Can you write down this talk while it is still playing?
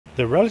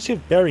The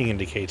relative bearing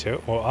indicator,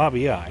 or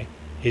RBI,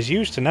 is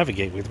used to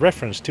navigate with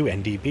reference to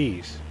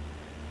NDBs.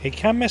 It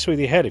can mess with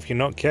your head if you're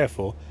not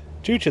careful,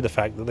 due to the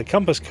fact that the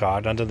compass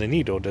card under the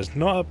needle does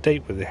not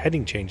update with the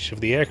heading changes of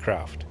the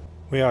aircraft.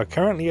 We are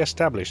currently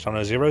established on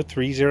a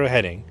 030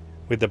 heading,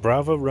 with the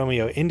Bravo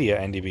Romeo India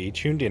NDB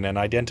tuned in and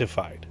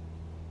identified.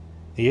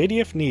 The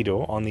ADF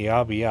needle on the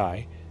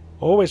RBI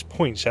always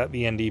points at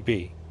the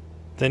NDB.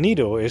 The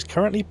needle is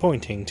currently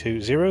pointing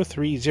to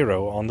 030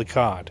 on the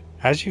card.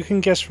 As you can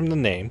guess from the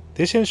name,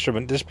 this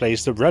instrument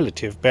displays the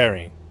relative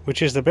bearing,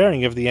 which is the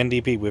bearing of the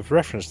NDB with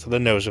reference to the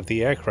nose of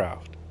the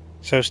aircraft.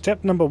 So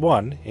step number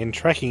 1 in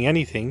tracking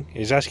anything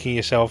is asking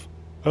yourself,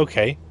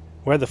 okay,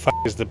 where the fuck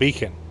is the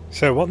beacon?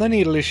 So what the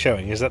needle is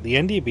showing is that the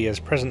NDB is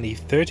presently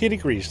 30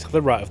 degrees to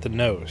the right of the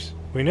nose.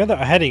 We know that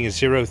our heading is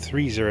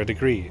 030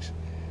 degrees,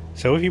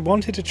 so if we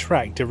wanted to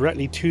track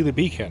directly to the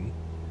beacon,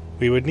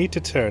 we would need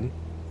to turn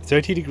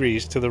 30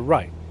 degrees to the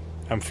right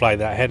and fly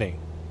that heading,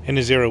 in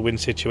a zero wind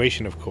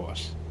situation of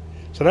course.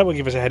 So that will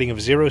give us a heading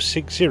of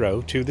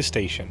 060 to the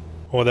station,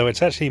 although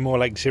it's actually more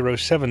like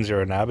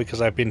 070 now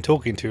because I've been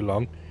talking too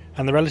long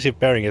and the relative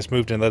bearing has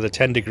moved another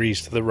 10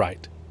 degrees to the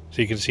right.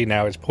 So you can see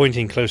now it's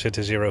pointing closer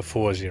to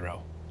 040.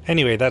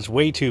 Anyway, that's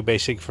way too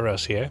basic for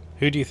us here.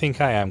 Who do you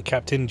think I am,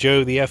 Captain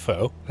Joe the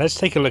FO? Let's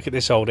take a look at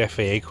this old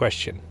FAA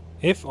question.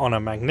 If on a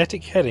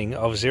magnetic heading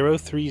of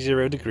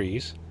 030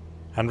 degrees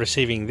and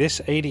receiving this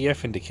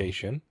ADF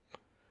indication,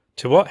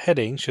 to what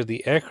heading should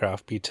the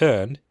aircraft be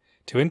turned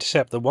to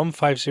intercept the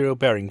 150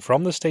 bearing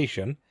from the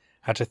station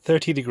at a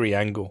 30 degree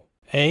angle?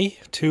 A.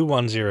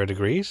 210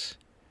 degrees,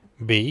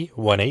 B.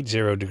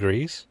 180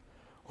 degrees,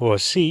 or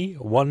C.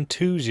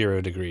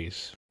 120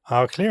 degrees.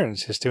 Our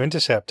clearance is to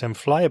intercept and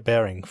fly a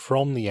bearing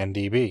from the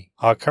NDB.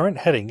 Our current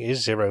heading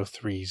is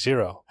 030,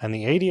 and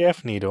the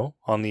ADF needle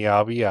on the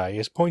RBI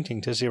is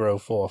pointing to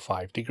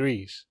 045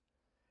 degrees.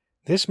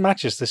 This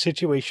matches the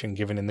situation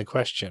given in the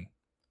question.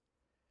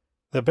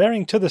 The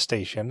bearing to the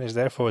station is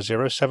therefore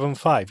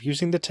 075,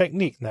 using the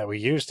technique that we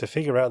used to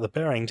figure out the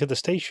bearing to the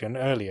station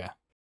earlier.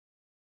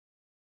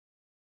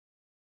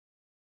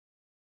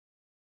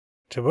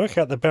 To work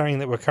out the bearing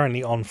that we're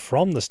currently on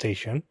from the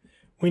station,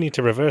 we need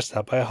to reverse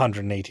that by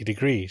 180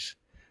 degrees,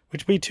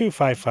 which would be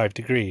 255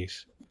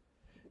 degrees.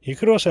 You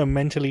could also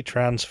mentally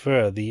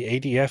transfer the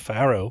ADF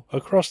arrow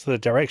across to the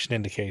direction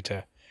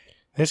indicator.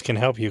 This can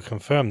help you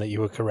confirm that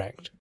you were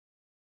correct.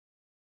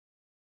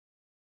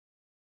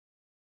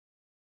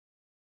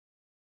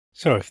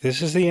 So if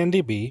this is the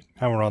NDB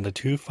and we're on the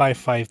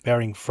 255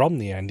 bearing from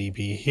the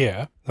NDB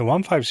here, the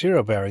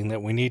 150 bearing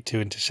that we need to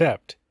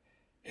intercept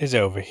is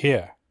over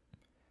here.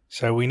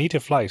 So we need to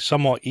fly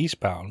somewhat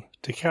eastbound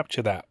to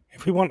capture that.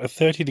 If we want a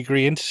 30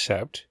 degree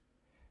intercept,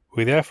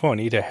 we therefore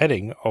need a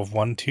heading of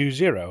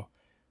 120,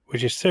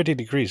 which is 30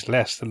 degrees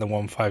less than the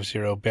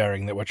 150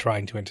 bearing that we're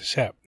trying to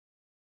intercept.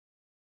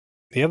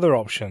 The other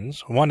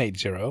options,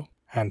 180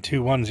 and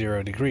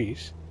 210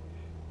 degrees,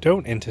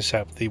 don't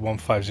intercept the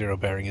 150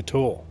 bearing at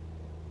all.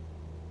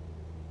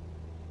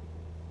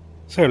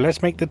 So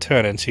let's make the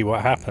turn and see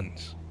what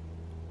happens.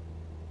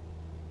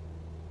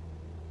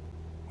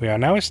 We are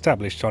now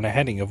established on a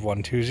heading of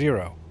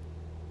 120.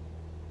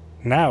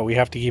 Now we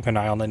have to keep an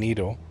eye on the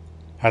needle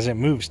as it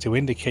moves to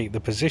indicate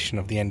the position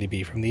of the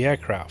NDB from the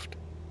aircraft.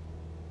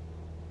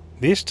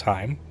 This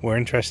time we're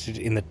interested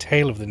in the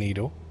tail of the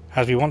needle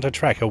as we want to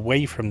track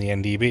away from the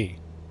NDB.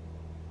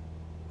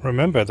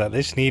 Remember that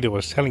this needle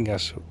is telling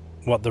us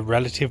what the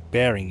relative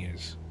bearing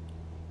is.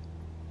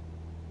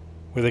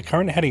 With a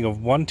current heading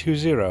of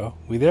 120,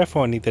 we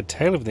therefore need the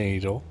tail of the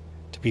needle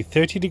to be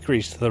 30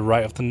 degrees to the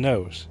right of the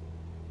nose,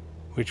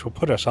 which will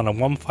put us on a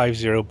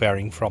 150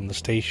 bearing from the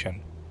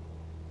station.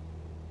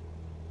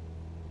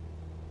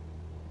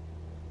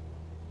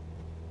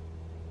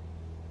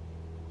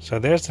 So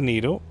there's the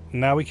needle.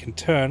 Now we can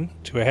turn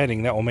to a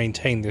heading that will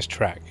maintain this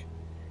track.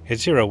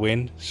 It's zero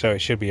wind, so it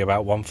should be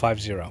about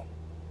 150.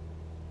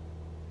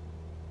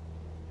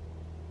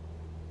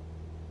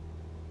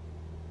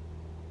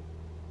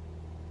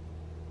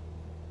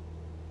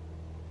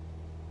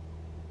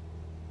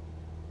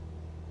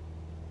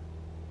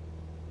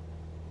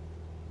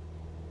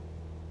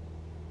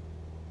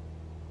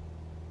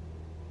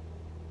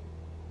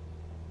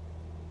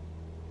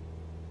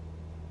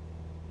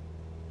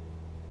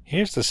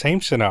 Here's the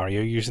same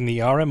scenario using the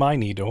RMI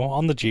needle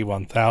on the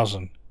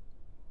G1000.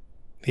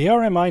 The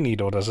RMI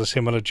needle does a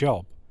similar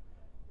job,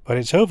 but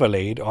it's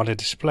overlaid on a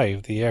display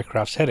of the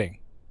aircraft's heading.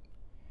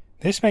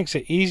 This makes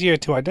it easier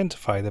to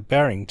identify the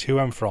bearing to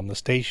and from the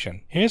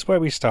station. Here's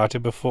where we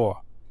started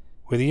before,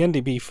 with the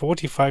NDB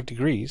 45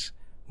 degrees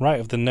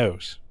right of the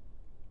nose.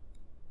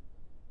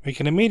 We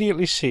can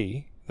immediately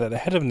see that the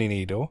head of the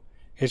needle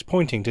is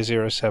pointing to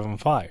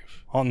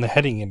 075 on the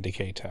heading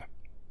indicator.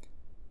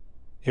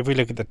 If we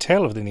look at the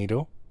tail of the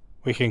needle,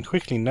 we can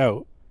quickly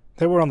note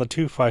that we're on the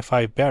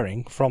 255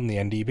 bearing from the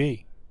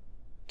NDB.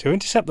 To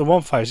intercept the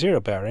 150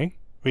 bearing,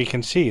 we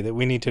can see that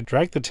we need to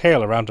drag the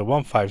tail around to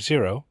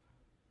 150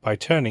 by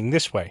turning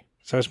this way,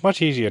 so it's much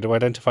easier to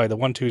identify the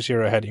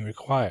 120 heading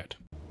required.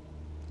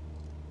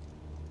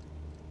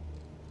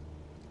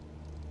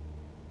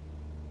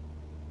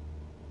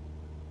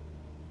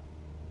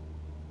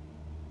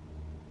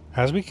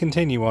 As we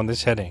continue on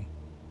this heading,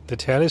 the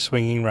tail is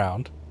swinging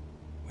round.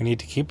 We need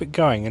to keep it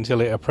going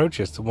until it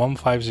approaches the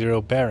 150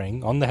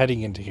 bearing on the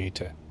heading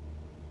indicator,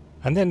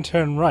 and then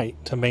turn right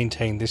to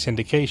maintain this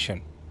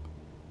indication.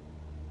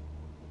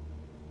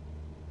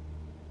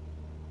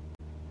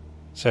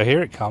 So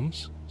here it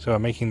comes, so we're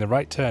making the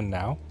right turn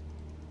now,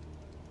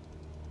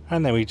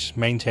 and then we just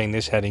maintain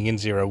this heading in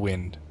 0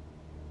 wind.